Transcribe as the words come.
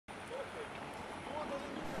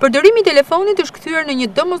Përdorimi i telefonit është kthyer në një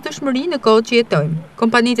domosdoshmëri në kohë që jetojmë.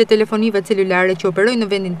 Kompanitë e telefonive celulare që operojnë në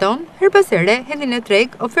vendin tonë, her pas here hedhin në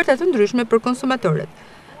treg oferta të ndryshme për konsumatorët.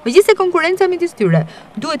 Megjithëse konkurenca midis tyre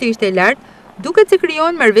duhet të ishte e lartë, duket se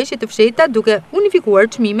krijohen marrëveshje të fshehta duke unifikuar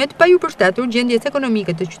çmimet pa ju përshtatur gjendjes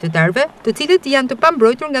ekonomike të qytetarëve, të cilët janë të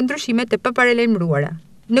pambrojtur nga ndryshimet e paparalajmëruara.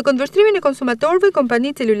 Në këndvështrimin e konsumatorëve,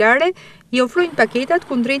 kompanitë celulare I ofrojnë paketat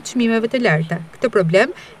kundrejt çmimeve të larta. Këtë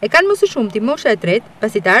problem e kanë më së shumti mosha e tretë,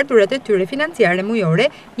 pasi të ardhurat e tyre financiare mujore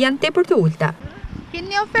janë tepër të ulta.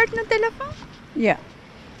 Keni ofertë në telefon? Ja.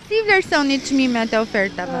 Si vlerësoni çmimet e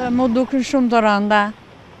ofertave? Më duken shumë të rënda.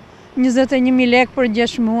 21.000 lekë për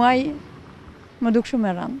 6 muaj, më duk shumë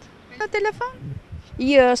e rëndë. Në telefon?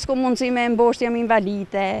 Jo, s'ko mundësi me mboshtë, jam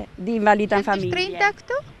invalide, di invalida në familje. Shtrenjta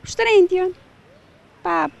këtu? Shtrenjtë janë.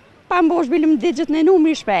 Pa mbosh bilim digjet në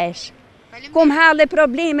numri shpesh. Kom halë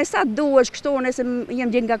probleme sa duesh kështu nëse jem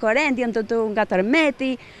gjithë nga korrent, jem të nga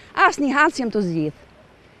tërmeti, asë një halë si jem të zgjith.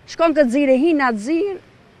 Shkon këtë zire, hinë atë zirë,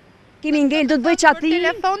 kemi ngellë do të bëj qati. Për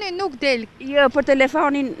telefonin nuk del? Jo, për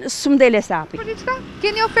telefonin s'm del e sapi. Për diçka?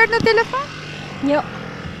 Keni ofertë në telefon? Jo.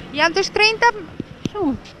 Janë të shtrenjta?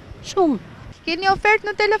 Shumë. Keni ofertë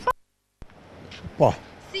në telefon? Po.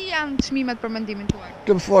 Si janë çmimet për mendimin tuaj?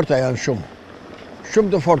 Të forta janë shumë.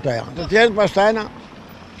 Shumë të forta janë. Të tjerë pastajna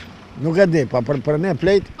nuk e di, pa për ne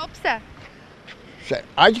plejt. Po pse? Se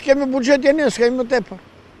aq kemi buxhetin ne, s'kemi më tepër.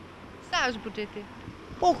 Sa është buxheti?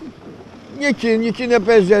 Po 100,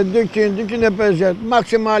 150, 200, 250,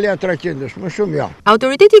 maksimalja 300, më shumë ja.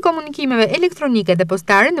 Autoriteti I Komunikimeve Elektronike dhe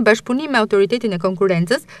Postare në bashkëpunim me Autoritetin e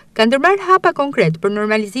Konkurrencës ka ndërmarrë hapa konkret për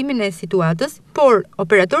normalizimin e situatës, por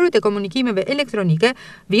operatorët e komunikimeve elektronike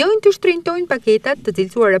vijojnë të shtrenjtojnë paketat të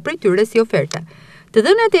cilësuara prej tyre si oferta. Të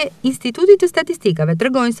dhënat e Institutit të Statistikave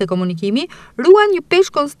tregojnë se komunikimi ruan një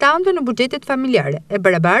peshë konstante në buxhetet familjare, e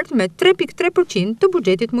barabartë me 3.3% të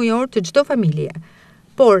buxhetit mujor të çdo familje.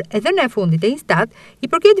 Por, edhe në e fundit e Instat, I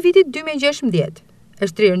përket vitit 2016.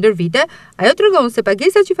 Është trirë ndër vite, ajo tregon se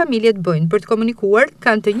pagesat që familjet bëjnë për të komunikuar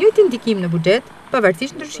kanë të njëjtin ndikim në buxhet,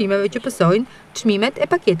 pavarësisht ndryshimeve që pësojnë çmimet e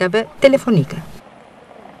paketave telefonike.